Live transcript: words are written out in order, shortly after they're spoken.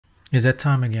Is that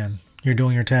time again? You're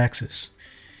doing your taxes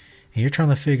and you're trying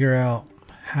to figure out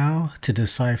how to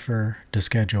decipher the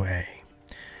Schedule A,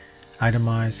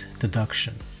 Itemized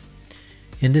Deduction.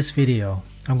 In this video,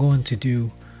 I'm going to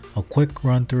do a quick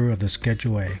run through of the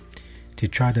Schedule A to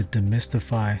try to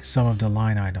demystify some of the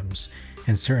line items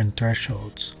and certain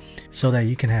thresholds so that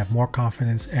you can have more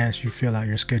confidence as you fill out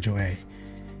your Schedule A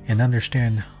and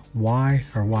understand why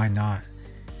or why not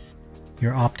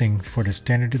you're opting for the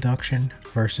standard deduction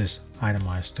versus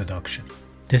itemized deduction.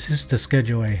 This is the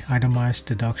Schedule A Itemized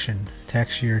Deduction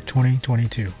tax year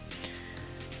 2022.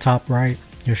 Top right,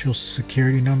 your social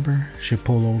security number should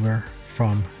pull over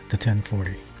from the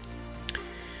 1040.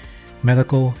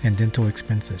 Medical and dental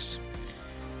expenses.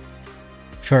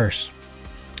 First,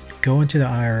 go into the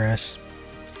IRS,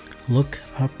 look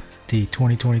up the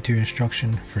 2022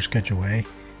 instruction for Schedule A.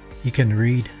 You can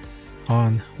read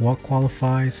on what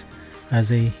qualifies as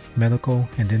a medical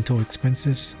and dental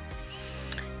expenses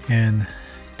and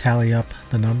tally up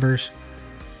the numbers,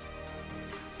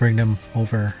 bring them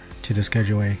over to the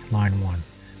Schedule A line 1.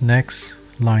 Next,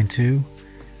 line 2.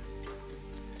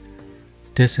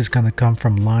 This is going to come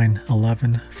from line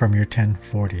 11 from your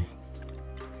 1040.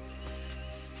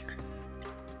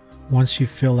 Once you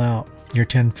fill out your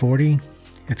 1040,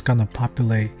 it's going to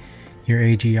populate your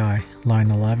AGI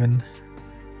line 11.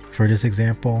 For this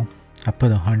example, I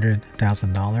put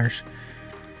 $100,000.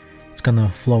 It's going to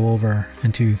flow over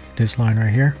into this line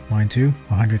right here, line 2,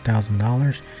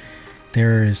 $100,000.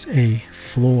 There is a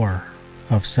floor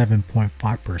of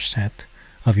 7.5%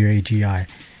 of your AGI.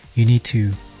 You need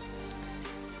to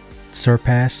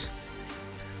surpass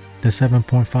the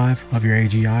 7.5 of your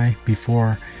AGI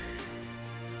before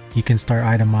you can start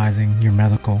itemizing your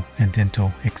medical and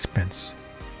dental expense.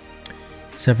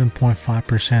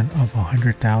 7.5% of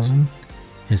 100,000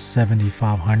 is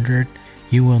 7,500.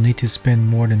 You will need to spend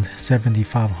more than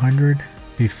 7,500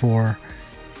 before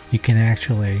you can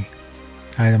actually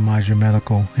itemize your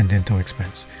medical and dental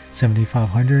expense.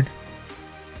 7,500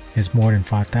 is more than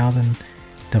 5,000.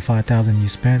 The 5,000 you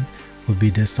spent would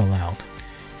be disallowed.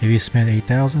 If you spent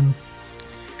 8,000,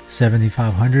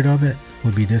 7,500 of it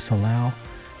would be disallowed.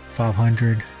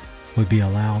 500 would be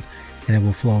allowed, and it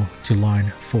will flow to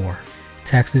line 4.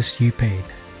 Taxes you paid.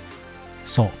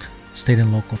 SALT, state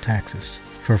and local taxes.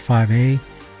 For 5A,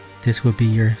 this would be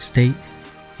your state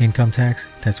income tax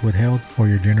that's withheld or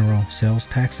your general sales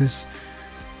taxes.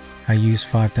 I use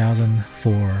 5,000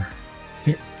 for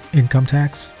income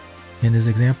tax in this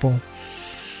example.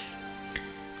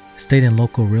 State and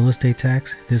local real estate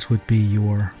tax, this would be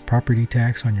your property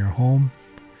tax on your home.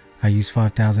 I use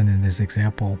 5,000 in this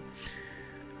example.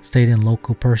 State and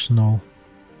local personal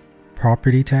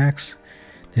property tax,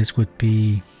 this would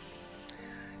be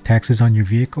taxes on your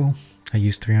vehicle. I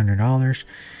use $300.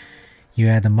 You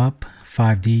add them up,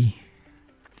 5D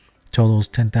totals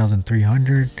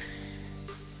 10,300.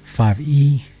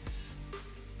 5E,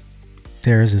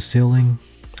 there is a ceiling,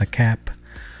 a cap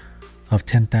of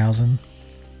 10,000.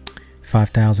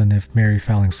 5,000 if married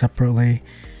filing separately.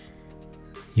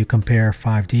 You compare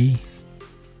 5D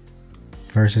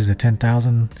versus the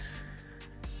 10,000.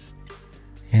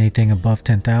 Anything above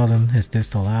 10,000 is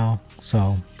disallowed.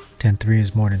 So 10.3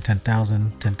 is more than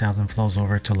 10,000. 10,000 flows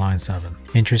over to line 7.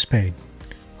 Interest paid.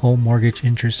 Home mortgage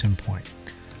interest in point.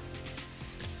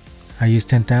 I use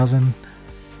 10,000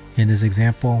 in this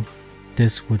example.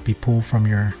 This would be pulled from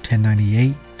your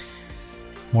 1098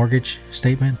 mortgage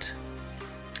statement.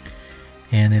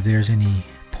 And if there's any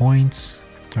points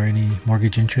or any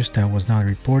mortgage interest that was not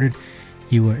reported,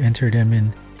 you will enter them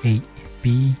in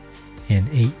 8B and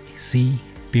 8C.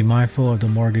 Be mindful of the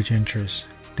mortgage interest.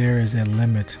 There is a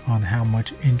limit on how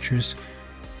much interest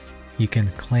you can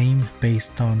claim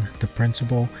based on the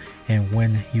principal and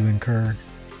when you incur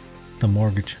the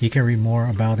mortgage. You can read more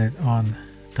about it on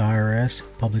the IRS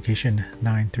publication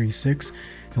 936.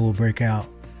 It will break out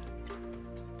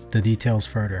the details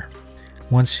further.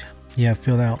 Once you have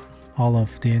filled out all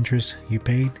of the interest you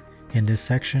paid in this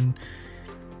section,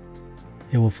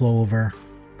 it will flow over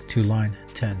to line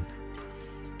 10.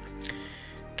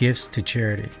 Gifts to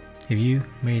charity. If you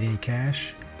made any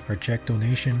cash or check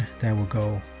donation, that will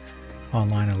go on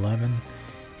line 11.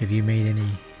 If you made any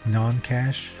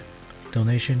non-cash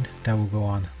donation, that will go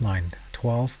on line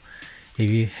 12. If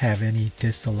you have any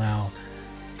disallowed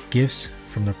gifts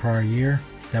from the prior year,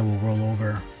 that will roll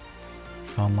over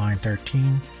on line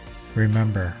 13.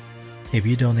 Remember, if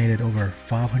you donated over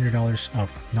 $500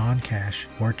 of non-cash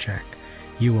or check,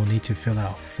 you will need to fill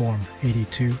out Form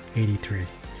 8283.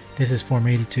 This is Form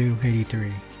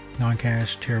 8283,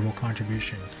 non-cash charitable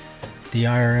contribution. The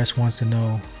IRS wants to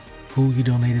know who you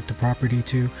donated the property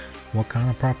to, what kind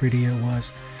of property it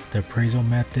was, the appraisal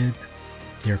method,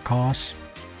 your costs,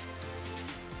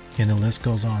 and the list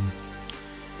goes on.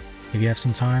 If you have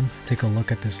some time, take a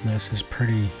look at this list. It's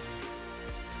pretty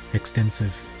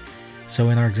extensive. So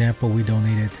in our example, we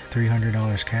donated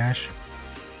 $300 cash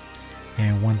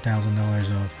and $1,000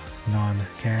 of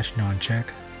non-cash,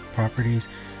 non-check properties,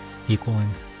 equaling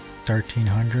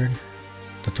 $1,300.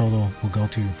 The total will go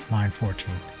to line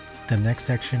 14. The next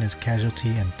section is casualty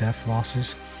and theft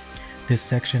losses. This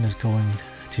section is going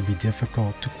to be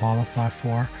difficult to qualify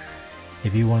for.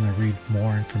 If you want to read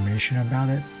more information about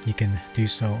it, you can do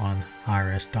so on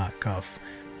irs.gov.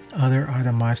 Other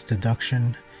itemized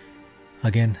deduction.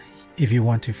 Again, if you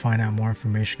want to find out more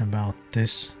information about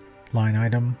this line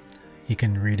item, you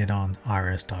can read it on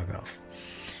irs.gov.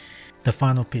 The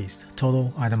final piece,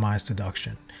 total itemized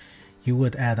deduction. You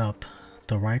would add up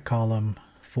the right column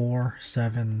 4,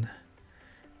 7,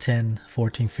 10,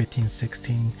 14, 15,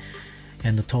 16,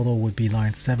 and the total would be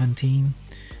line 17.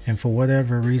 And for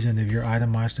whatever reason, if your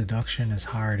itemized deduction is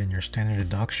higher than your standard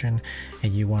deduction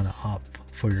and you want to opt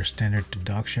for your standard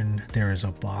deduction, there is a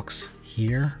box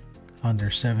here under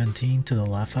 17 to the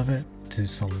left of it to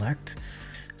select.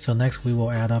 So next we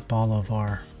will add up all of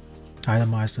our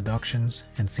itemized deductions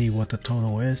and see what the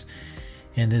total is.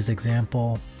 In this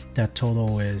example, that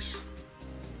total is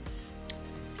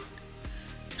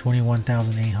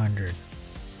 $21,800.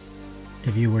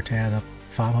 If you were to add up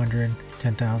 500,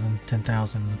 10,000,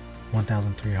 10,000,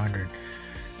 1,300,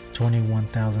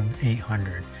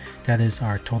 21,800. That is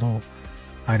our total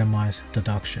itemized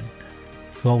deduction.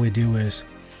 What we do is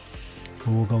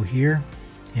we will go here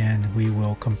and we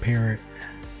will compare it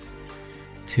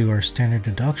to our standard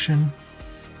deduction.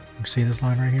 You see this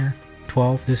line right here?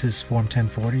 12. This is Form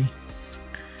 1040.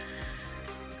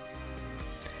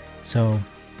 So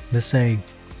let's say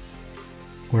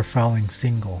we're filing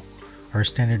single. Our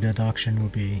standard deduction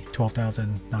would be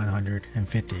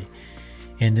 $12,950.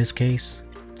 In this case,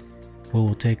 we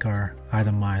will take our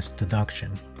itemized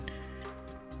deduction.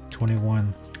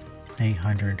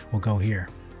 $21,800 will go here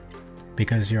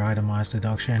because your itemized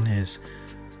deduction is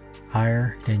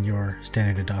higher than your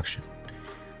standard deduction.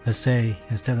 Let's say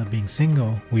instead of being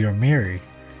single, we are married,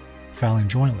 filing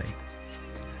jointly.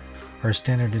 Our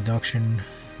standard deduction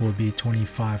will be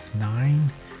 $25,900.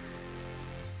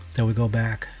 Then we go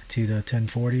back to the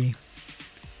 1040.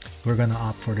 We're going to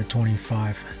opt for the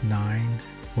 $25,900,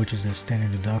 which is the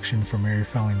standard deduction for married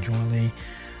filing jointly.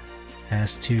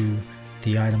 As to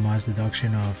the itemized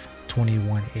deduction of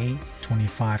 $21,800,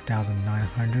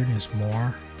 $25,900 is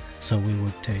more. So we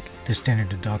would take the standard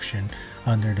deduction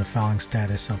under the filing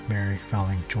status of married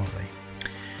filing jointly.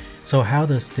 So how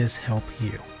does this help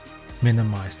you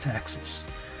minimize taxes?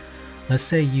 Let's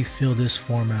say you fill this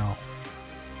form out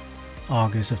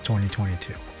August of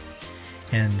 2022,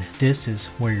 and this is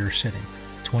where you're sitting,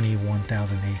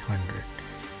 $21,800.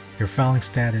 Your filing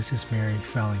status is married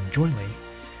filing jointly,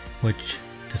 which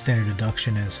the standard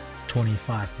deduction is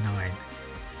 $25,900.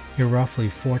 You're roughly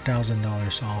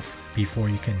 $4,000 off before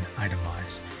you can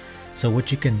itemize. So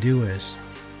what you can do is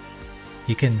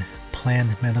you can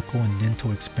plan medical and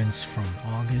dental expense from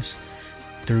August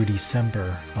through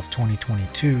December of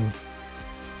 2022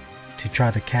 to try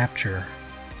to capture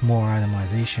more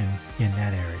itemization in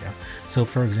that area. So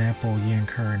for example, you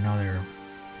incur another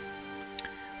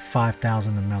 $5,000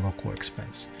 in medical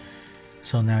expense.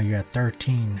 So now you're at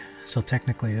 13. So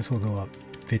technically this will go up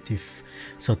 50,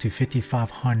 so to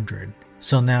 5,500.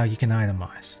 So now you can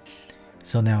itemize.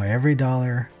 So now every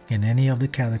dollar in any of the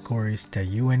categories that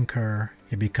you incur,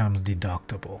 it becomes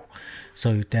deductible.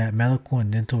 So that medical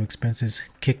and dental expenses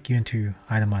kick you into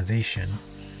itemization.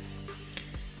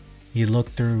 You look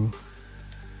through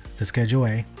the Schedule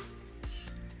A.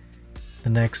 The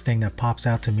next thing that pops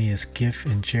out to me is gift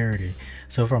and charity.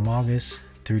 So from August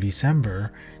through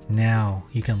December, now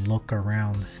you can look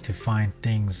around to find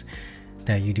things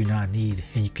that you do not need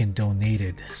and you can donate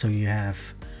it. So you have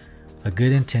a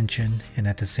good intention and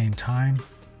at the same time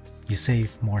you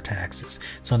save more taxes.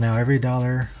 So now every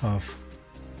dollar of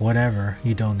whatever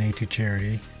you donate to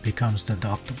charity becomes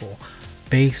deductible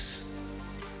based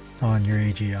on your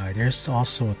AGI. There's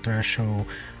also a threshold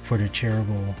for the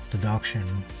charitable deduction,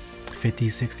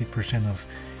 50-60% of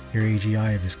your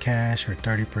AGI if it's cash, or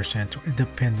 30%. It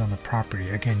depends on the property.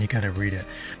 Again, you gotta read it.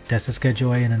 That's the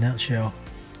Schedule A in a nutshell.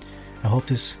 I hope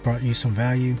this brought you some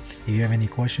value. If you have any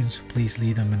questions, please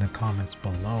leave them in the comments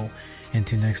below.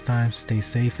 Until next time, stay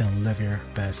safe and live your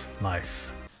best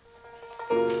life.